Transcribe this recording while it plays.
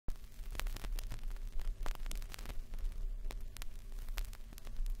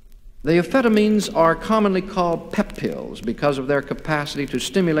The amphetamines are commonly called pep pills because of their capacity to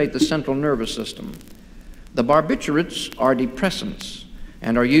stimulate the central nervous system. The barbiturates are depressants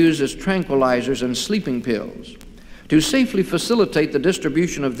and are used as tranquilizers and sleeping pills. To safely facilitate the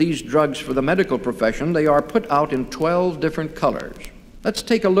distribution of these drugs for the medical profession, they are put out in 12 different colors. Let's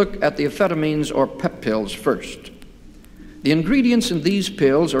take a look at the amphetamines or pep pills first. The ingredients in these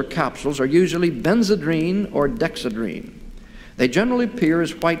pills or capsules are usually benzedrine or dexedrine. They generally appear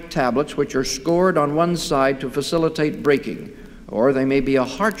as white tablets which are scored on one side to facilitate breaking, or they may be a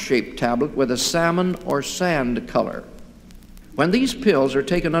heart-shaped tablet with a salmon or sand color. When these pills are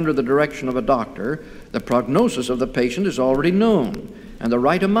taken under the direction of a doctor, the prognosis of the patient is already known, and the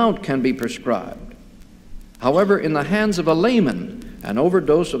right amount can be prescribed. However, in the hands of a layman, an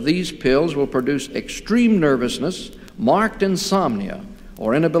overdose of these pills will produce extreme nervousness, marked insomnia,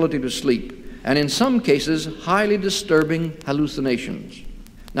 or inability to sleep, and in some cases, highly disturbing hallucinations.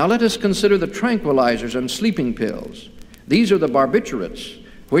 Now let us consider the tranquilizers and sleeping pills. These are the barbiturates,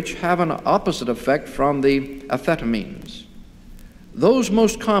 which have an opposite effect from the amphetamines. Those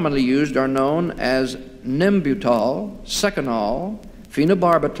most commonly used are known as nembutal, seconal,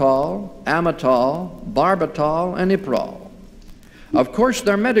 phenobarbital, amytal, barbital, and iprol. Of course,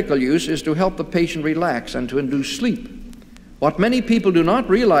 their medical use is to help the patient relax and to induce sleep. What many people do not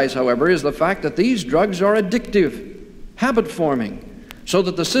realize, however, is the fact that these drugs are addictive, habit-forming, so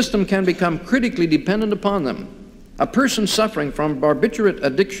that the system can become critically dependent upon them. A person suffering from barbiturate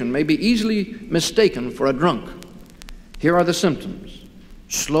addiction may be easily mistaken for a drunk. Here are the symptoms: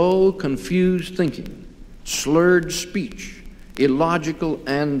 slow, confused thinking, slurred speech, illogical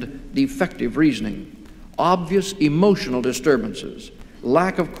and defective reasoning, obvious emotional disturbances,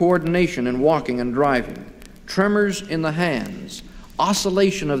 lack of coordination in walking and driving, tremors in the hands,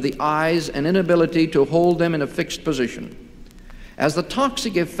 oscillation of the eyes, and inability to hold them in a fixed position. As the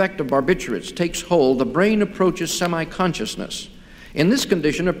toxic effect of barbiturates takes hold, the brain approaches semi-consciousness. In this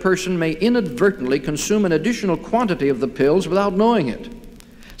condition, a person may inadvertently consume an additional quantity of the pills without knowing it.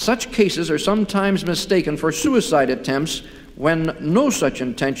 Such cases are sometimes mistaken for suicide attempts when no such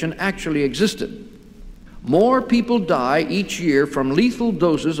intention actually existed. More people die each year from lethal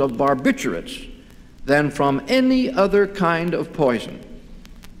doses of barbiturates than from any other kind of poison.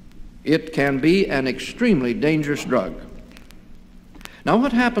 It can be an extremely dangerous drug. Now,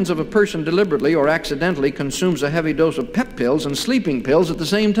 what happens if a person deliberately or accidentally consumes a heavy dose of pep pills and sleeping pills at the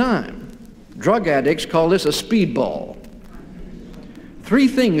same time? Drug addicts call this a speedball. Three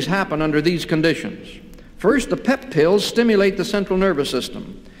things happen under these conditions. First, the pep pills stimulate the central nervous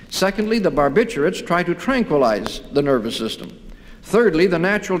system. Secondly, the barbiturates try to tranquilize the nervous system. Thirdly, the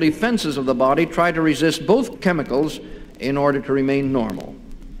natural defenses of the body try to resist both chemicals in order to remain normal.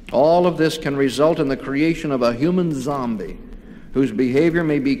 All of this can result in the creation of a human zombie whose behavior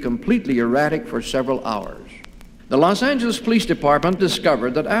may be completely erratic for several hours. The Los Angeles Police Department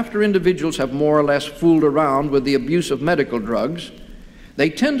discovered that after individuals have more or less fooled around with the abuse of medical drugs, they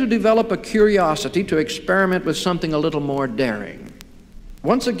tend to develop a curiosity to experiment with something a little more daring.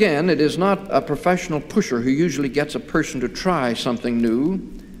 Once again, it is not a professional pusher who usually gets a person to try something new,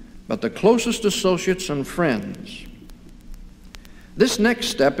 but the closest associates and friends. This next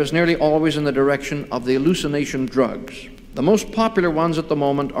step is nearly always in the direction of the hallucination drugs. The most popular ones at the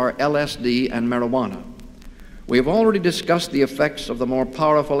moment are LSD and marijuana. We have already discussed the effects of the more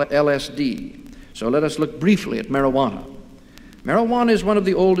powerful LSD, so let us look briefly at marijuana. Marijuana is one of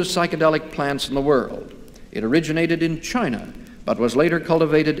the oldest psychedelic plants in the world. It originated in China, but was later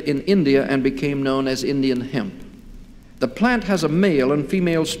cultivated in India and became known as Indian hemp. The plant has a male and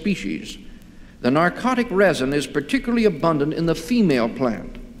female species. The narcotic resin is particularly abundant in the female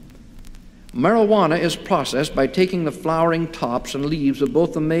plant. Marijuana is processed by taking the flowering tops and leaves of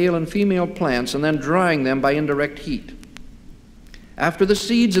both the male and female plants and then drying them by indirect heat. After the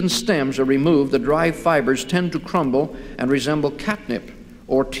seeds and stems are removed, the dry fibers tend to crumble and resemble catnip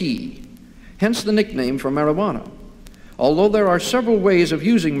or tea, hence the nickname for marijuana. Although there are several ways of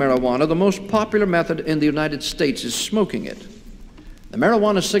using marijuana, the most popular method in the United States is smoking it. The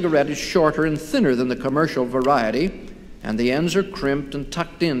marijuana cigarette is shorter and thinner than the commercial variety, and the ends are crimped and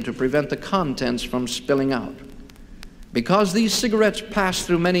tucked in to prevent the contents from spilling out. Because these cigarettes pass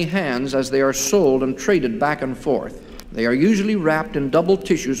through many hands as they are sold and traded back and forth, they are usually wrapped in double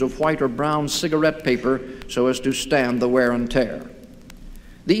tissues of white or brown cigarette paper so as to stand the wear and tear.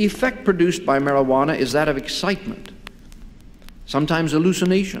 The effect produced by marijuana is that of excitement, sometimes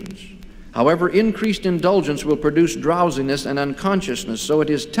hallucinations. However, increased indulgence will produce drowsiness and unconsciousness, so it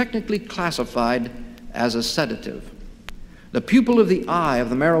is technically classified as a sedative. The pupil of the eye of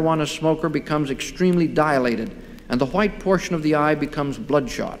the marijuana smoker becomes extremely dilated, and the white portion of the eye becomes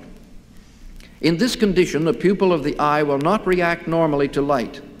bloodshot. In this condition, the pupil of the eye will not react normally to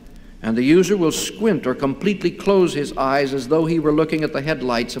light, and the user will squint or completely close his eyes as though he were looking at the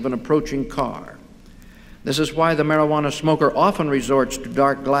headlights of an approaching car. This is why the marijuana smoker often resorts to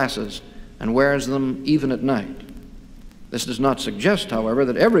dark glasses and wears them even at night. This does not suggest, however,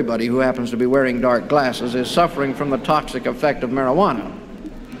 that everybody who happens to be wearing dark glasses is suffering from the toxic effect of marijuana.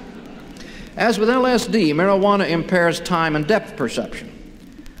 As with LSD, marijuana impairs time and depth perception.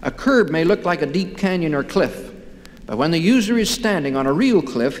 A curb may look like a deep canyon or cliff, but when the user is standing on a real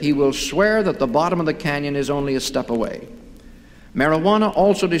cliff, he will swear that the bottom of the canyon is only a step away. Marijuana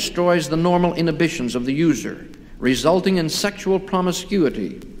also destroys the normal inhibitions of the user, resulting in sexual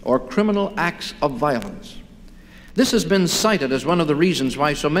promiscuity or criminal acts of violence. This has been cited as one of the reasons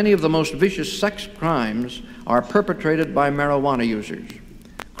why so many of the most vicious sex crimes are perpetrated by marijuana users.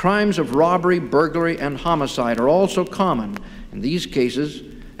 Crimes of robbery, burglary, and homicide are also common in these cases,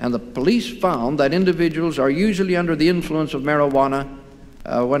 and the police found that individuals are usually under the influence of marijuana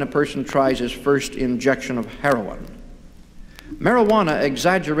when a person tries his first injection of heroin. Marijuana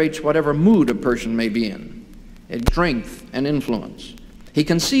exaggerates whatever mood a person may be in, its strength and influence. He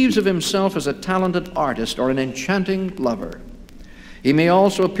conceives of himself as a talented artist or an enchanting lover. He may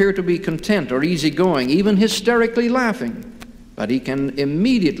also appear to be content or easygoing, even hysterically laughing, but he can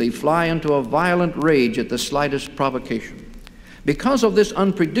immediately fly into a violent rage at the slightest provocation. Because of this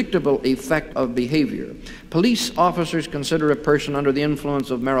unpredictable effect of behavior, police officers consider a person under the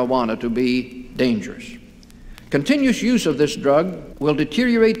influence of marijuana to be dangerous. Continuous use of this drug will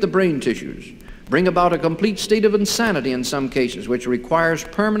deteriorate the brain tissues, bring about a complete state of insanity in some cases, which requires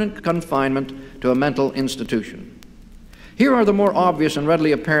permanent confinement to a mental institution. Here are the more obvious and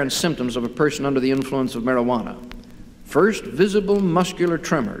readily apparent symptoms of a person under the influence of marijuana. First, visible muscular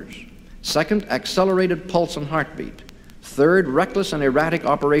tremors. Second, accelerated pulse and heartbeat. Third, reckless and erratic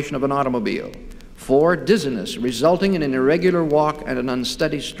operation of an automobile. 4, dizziness resulting in an irregular walk and an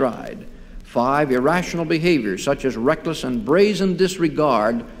unsteady stride. 5, irrational behavior such as reckless and brazen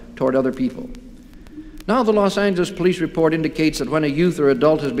disregard toward other people. Now, the Los Angeles Police Report indicates that when a youth or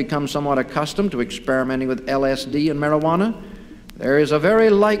adult has become somewhat accustomed to experimenting with LSD and marijuana, there is a very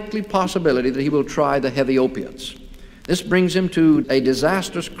likely possibility that he will try the heavy opiates. This brings him to a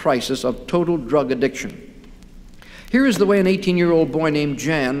disastrous crisis of total drug addiction. Here is the way an 18-year-old boy named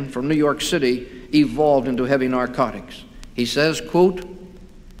Jan from New York City evolved into heavy narcotics. He says, quote,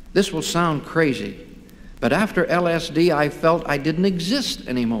 "This will sound crazy, but after LSD I felt I didn't exist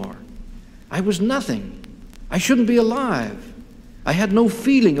anymore. I was nothing. I shouldn't be alive. I had no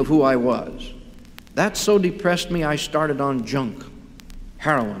feeling of who I was. That so depressed me I started on junk,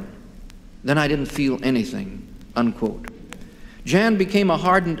 heroin. Then I didn't feel anything," unquote. Jan became a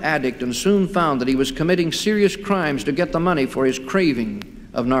hardened addict and soon found that he was committing serious crimes to get the money for his craving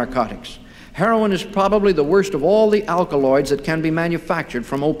of narcotics. Heroin is probably the worst of all the alkaloids that can be manufactured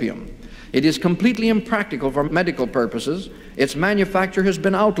from opium. It is completely impractical for medical purposes. Its manufacture has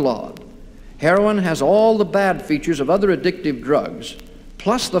been outlawed. Heroin has all the bad features of other addictive drugs,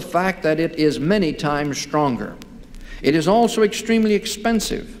 plus the fact that it is many times stronger. It is also extremely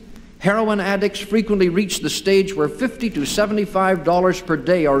expensive. Heroin addicts frequently reach the stage where $50 to $75 per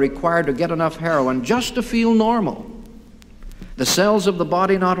day are required to get enough heroin just to feel normal. The cells of the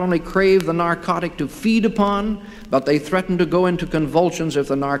body not only crave the narcotic to feed upon, but they threaten to go into convulsions if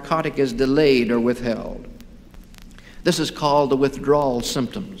the narcotic is delayed or withheld. This is called the withdrawal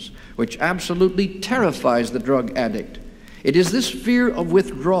symptoms, which absolutely terrifies the drug addict. It is this fear of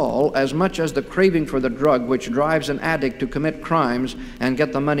withdrawal as much as the craving for the drug which drives an addict to commit crimes and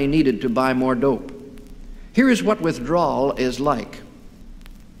get the money needed to buy more dope. Here is what withdrawal is like.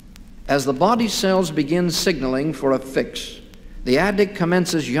 As the body cells begin signaling for a fix, the addict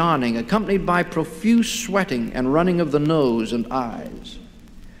commences yawning, accompanied by profuse sweating and running of the nose and eyes.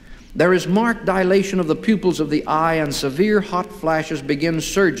 There is marked dilation of the pupils of the eye, and severe hot flashes begin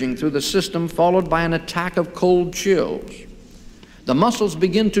surging through the system, followed by an attack of cold chills. The muscles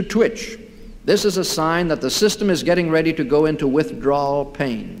begin to twitch. This is a sign that the system is getting ready to go into withdrawal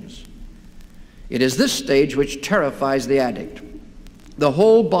pains. It is this stage which terrifies the addict. The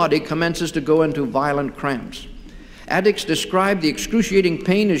whole body commences to go into violent cramps. Addicts describe the excruciating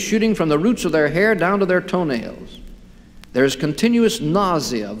pain as shooting from the roots of their hair down to their toenails. There is continuous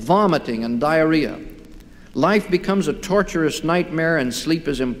nausea, vomiting, and diarrhea. Life becomes a torturous nightmare and sleep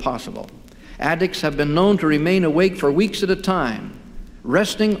is impossible. Addicts have been known to remain awake for weeks at a time,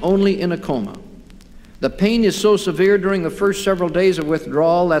 resting only in a coma. The pain is so severe during the first several days of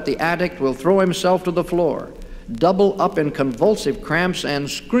withdrawal that the addict will throw himself to the floor, double up in convulsive cramps, and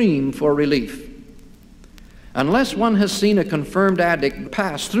scream for relief. Unless one has seen a confirmed addict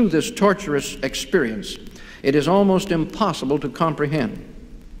pass through this torturous experience, it is almost impossible to comprehend.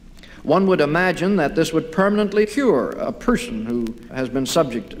 One would imagine that this would permanently cure a person who has been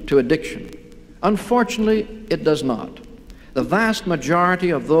subject to addiction. Unfortunately, it does not. The vast majority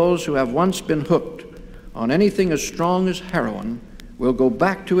of those who have once been hooked on anything as strong as heroin will go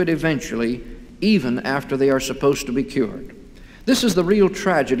back to it eventually, even after they are supposed to be cured. This is the real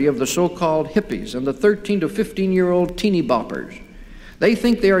tragedy of the so-called hippies and the 13 to 15-year-old teeny boppers. They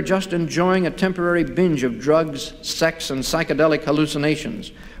think they are just enjoying a temporary binge of drugs, sex, and psychedelic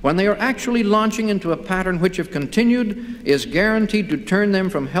hallucinations, when they are actually launching into a pattern which, if continued, is guaranteed to turn them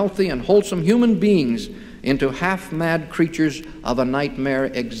from healthy and wholesome human beings into half-mad creatures of a nightmare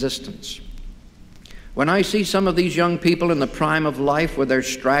existence. When I see some of these young people in the prime of life with their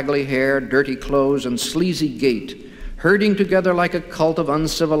straggly hair, dirty clothes, and sleazy gait, herding together like a cult of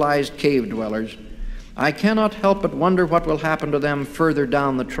uncivilized cave dwellers, I cannot help but wonder what will happen to them further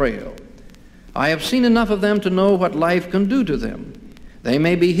down the trail. I have seen enough of them to know what life can do to them. They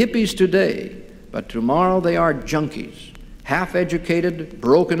may be hippies today, but tomorrow they are junkies, half-educated,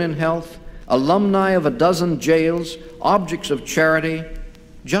 broken in health, alumni of a dozen jails, objects of charity,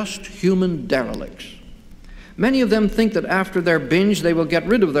 just human derelicts. Many of them think that after their binge they will get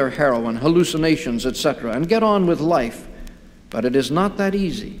rid of their heroin, hallucinations, etc., and get on with life. But it is not that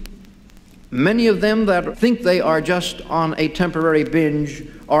easy. Many of them that think they are just on a temporary binge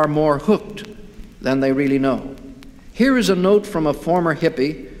are more hooked than they really know. Here is a note from a former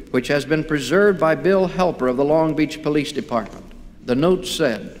hippie which has been preserved by Bill Helper of the Long Beach Police Department. The note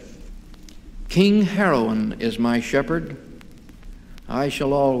said, "King Heroin is my shepherd, I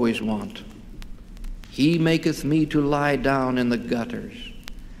shall always want. He maketh me to lie down in the gutters.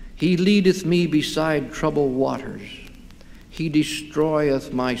 He leadeth me beside troubled waters. He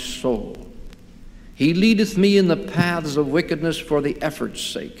destroyeth my soul. He leadeth me in the paths of wickedness for the effort's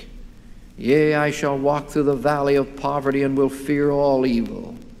sake. Yea, I shall walk through the valley of poverty and will fear all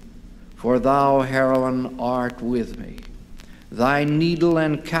evil. For thou, heroin, art with me. Thy needle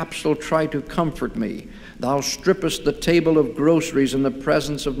and capsule try to comfort me. Thou strippest the table of groceries in the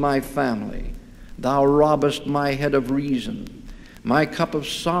presence of my family. Thou robbest my head of reason. My cup of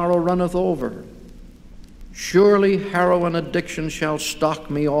sorrow runneth over. Surely heroin addiction shall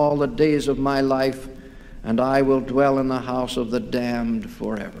stalk me all the days of my life, and I will dwell in the house of the damned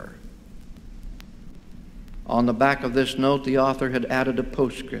forever." On the back of this note, the author had added a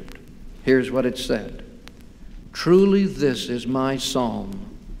postscript. Here's what it said. "Truly this is my psalm.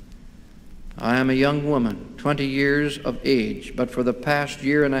 I am a young woman, 20 years of age, but for the past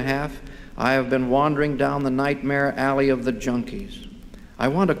year and a half, I have been wandering down the nightmare alley of the junkies. I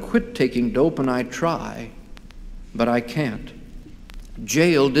want to quit taking dope, and I try, but I can't.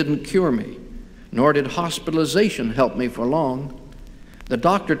 Jail didn't cure me, nor did hospitalization help me for long. The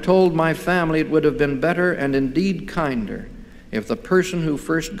doctor told my family it would have been better and indeed kinder if the person who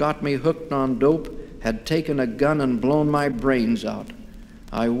first got me hooked on dope had taken a gun and blown my brains out.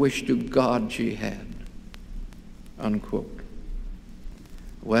 I wish to God she had." Unquote.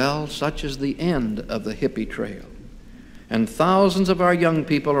 Well, such is the end of the hippie trail, and thousands of our young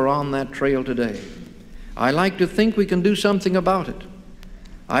people are on that trail today. I like to think we can do something about it.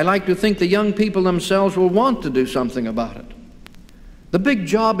 I like to think the young people themselves will want to do something about it. The big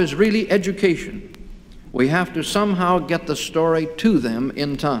job is really education. We have to somehow get the story to them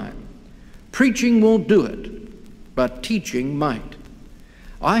in time. Preaching won't do it, but teaching might.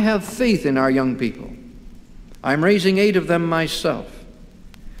 I have faith in our young people. I'm raising 8 of them myself.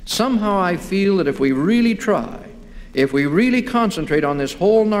 Somehow I feel that if we really try, if we really concentrate on this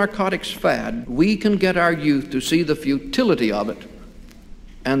whole narcotics fad, we can get our youth to see the futility of it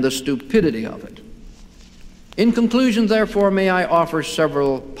and the stupidity of it. In conclusion, therefore, may I offer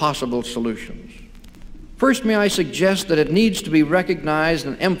several possible solutions. First, may I suggest that it needs to be recognized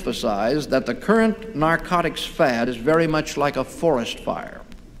and emphasized that the current narcotics fad is very much like a forest fire.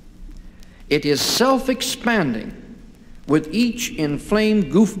 It is self-expanding, with each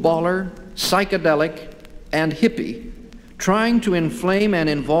inflamed goofballer, psychedelic, and hippie trying to inflame and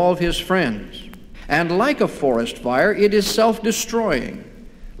involve his friends. And like a forest fire, it is self-destroying,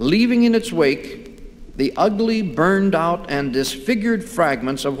 leaving in its wake the ugly, burned out, and disfigured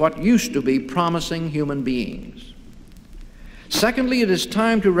fragments of what used to be promising human beings. Secondly, it is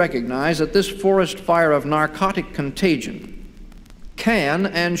time to recognize that this forest fire of narcotic contagion can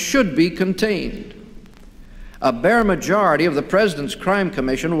and should be contained. A bare majority of the President's Crime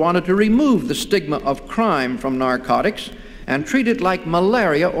Commission wanted to remove the stigma of crime from narcotics and treat it like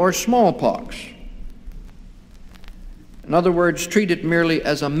malaria or smallpox. In other words, treat it merely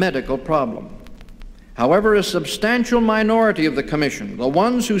as a medical problem. However, a substantial minority of the Commission, the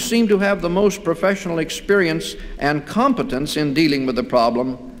ones who seem to have the most professional experience and competence in dealing with the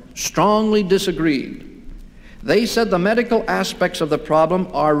problem, strongly disagreed. They said the medical aspects of the problem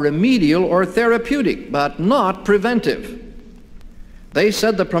are remedial or therapeutic, but not preventive. They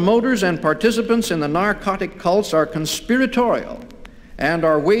said the promoters and participants in the narcotic cults are conspiratorial and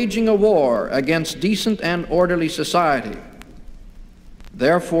are waging a war against decent and orderly society.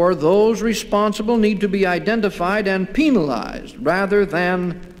 Therefore, those responsible need to be identified and penalized rather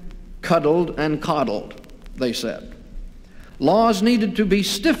than cuddled and coddled, they said. Laws needed to be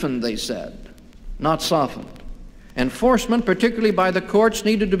stiffened, they said, not softened. Enforcement, particularly by the courts,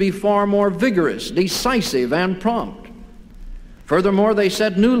 needed to be far more vigorous, decisive, and prompt. Furthermore, they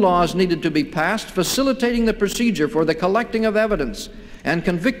said new laws needed to be passed facilitating the procedure for the collecting of evidence and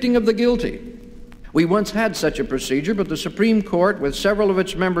convicting of the guilty. We once had such a procedure, but the Supreme Court, with several of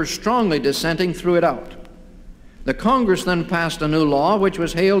its members strongly dissenting, threw it out. The Congress then passed a new law which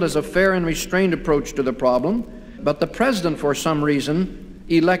was hailed as a fair and restrained approach to the problem, but the President, for some reason,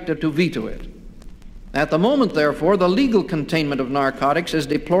 elected to veto it. At the moment, therefore, the legal containment of narcotics is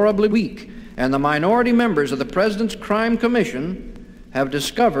deplorably weak, and the minority members of the President's Crime Commission have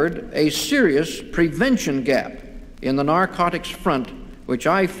discovered a serious prevention gap in the narcotics front, which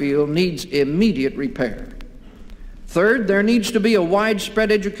I feel needs immediate repair. Third, there needs to be a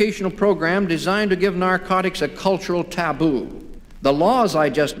widespread educational program designed to give narcotics a cultural taboo. The laws I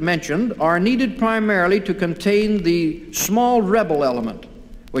just mentioned are needed primarily to contain the small rebel element,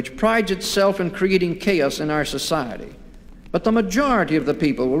 which prides itself in creating chaos in our society. But the majority of the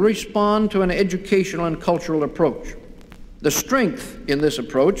people will respond to an educational and cultural approach. The strength in this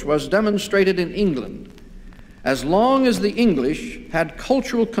approach was demonstrated in England. As long as the English had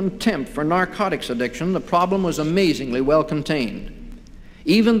cultural contempt for narcotics addiction, the problem was amazingly well contained.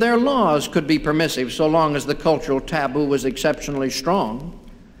 Even their laws could be permissive so long as the cultural taboo was exceptionally strong.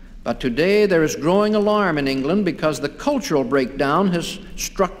 But today there is growing alarm in England because the cultural breakdown has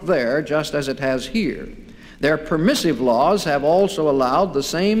struck there just as it has here. Their permissive laws have also allowed the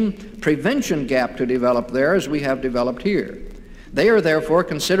same prevention gap to develop there as we have developed here. They are therefore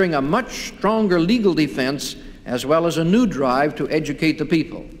considering a much stronger legal defense as well as a new drive to educate the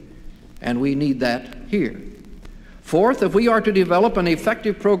people. And we need that here. Fourth, if we are to develop an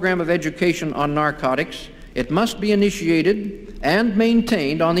effective program of education on narcotics, it must be initiated and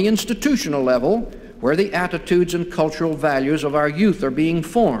maintained on the institutional level where the attitudes and cultural values of our youth are being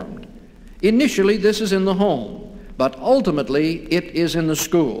formed. Initially, this is in the home, but ultimately it is in the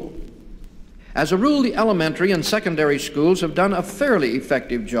school. As a rule, the elementary and secondary schools have done a fairly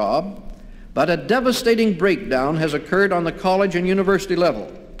effective job, but a devastating breakdown has occurred on the college and university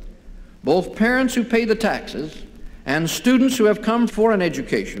level. Both parents who pay the taxes and students who have come for an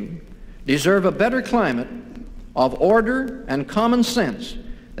education deserve a better climate of order and common sense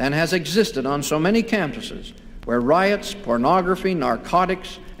than has existed on so many campuses where riots, pornography,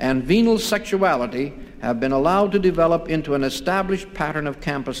 narcotics, and venal sexuality have been allowed to develop into an established pattern of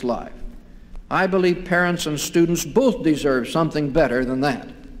campus life. I believe parents and students both deserve something better than that.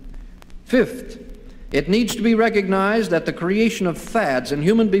 Fifth, it needs to be recognized that the creation of fads in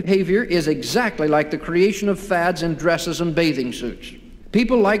human behavior is exactly like the creation of fads in dresses and bathing suits.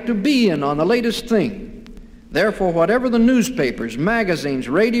 People like to be in on the latest thing. Therefore, whatever the newspapers, magazines,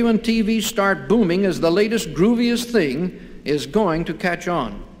 radio, and TV start booming as the latest, grooviest thing is going to catch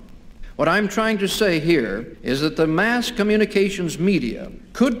on. What I'm trying to say here is that the mass communications media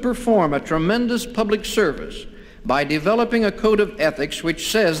could perform a tremendous public service by developing a code of ethics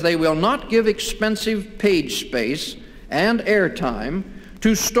which says they will not give expensive page space and airtime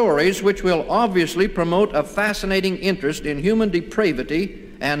to stories which will obviously promote a fascinating interest in human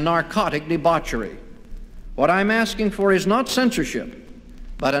depravity and narcotic debauchery. What I'm asking for is not censorship,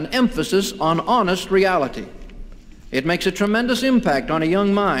 but an emphasis on honest reality. It makes a tremendous impact on a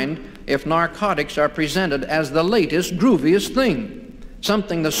young mind if narcotics are presented as the latest, grooviest thing,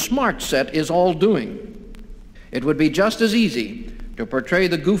 something the smart set is all doing. It would be just as easy to portray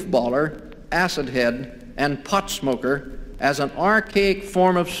the goofballer, acid head, and pot smoker as an archaic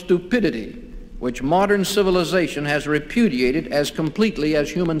form of stupidity which modern civilization has repudiated as completely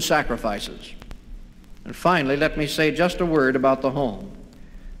as human sacrifices. And finally, let me say just a word about the home.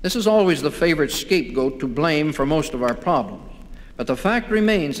 This is always the favorite scapegoat to blame for most of our problems. But the fact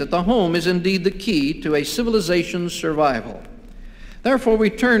remains that the home is indeed the key to a civilization's survival. Therefore, we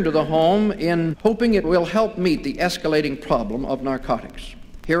turn to the home in hoping it will help meet the escalating problem of narcotics.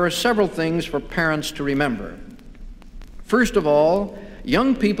 Here are several things for parents to remember. First of all,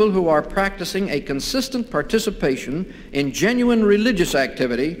 young people who are practicing a consistent participation in genuine religious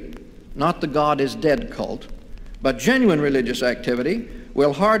activity not the God is dead cult, but genuine religious activity,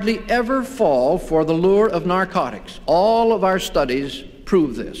 will hardly ever fall for the lure of narcotics. All of our studies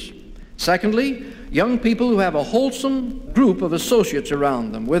prove this. Secondly, young people who have a wholesome group of associates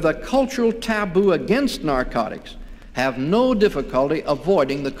around them with a cultural taboo against narcotics have no difficulty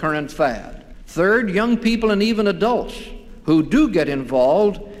avoiding the current fad. Third, young people and even adults who do get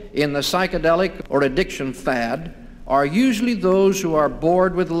involved in the psychedelic or addiction fad are usually those who are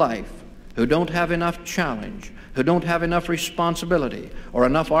bored with life, who don't have enough challenge, who don't have enough responsibility or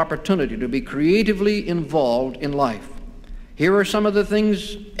enough opportunity to be creatively involved in life. Here are some of the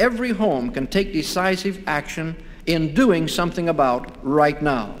things every home can take decisive action in doing something about right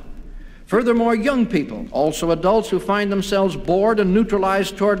now. Furthermore, young people, also adults who find themselves bored and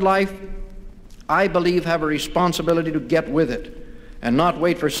neutralized toward life, I believe have a responsibility to get with it and not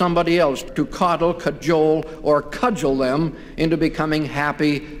wait for somebody else to coddle, cajole, or cudgel them into becoming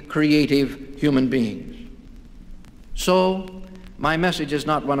happy, creative human beings. So, my message is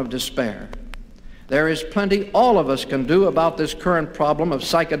not one of despair. There is plenty all of us can do about this current problem of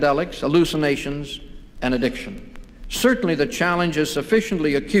psychedelics, hallucinations, and addiction. Certainly the challenge is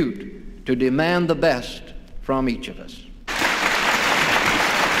sufficiently acute to demand the best from each of us.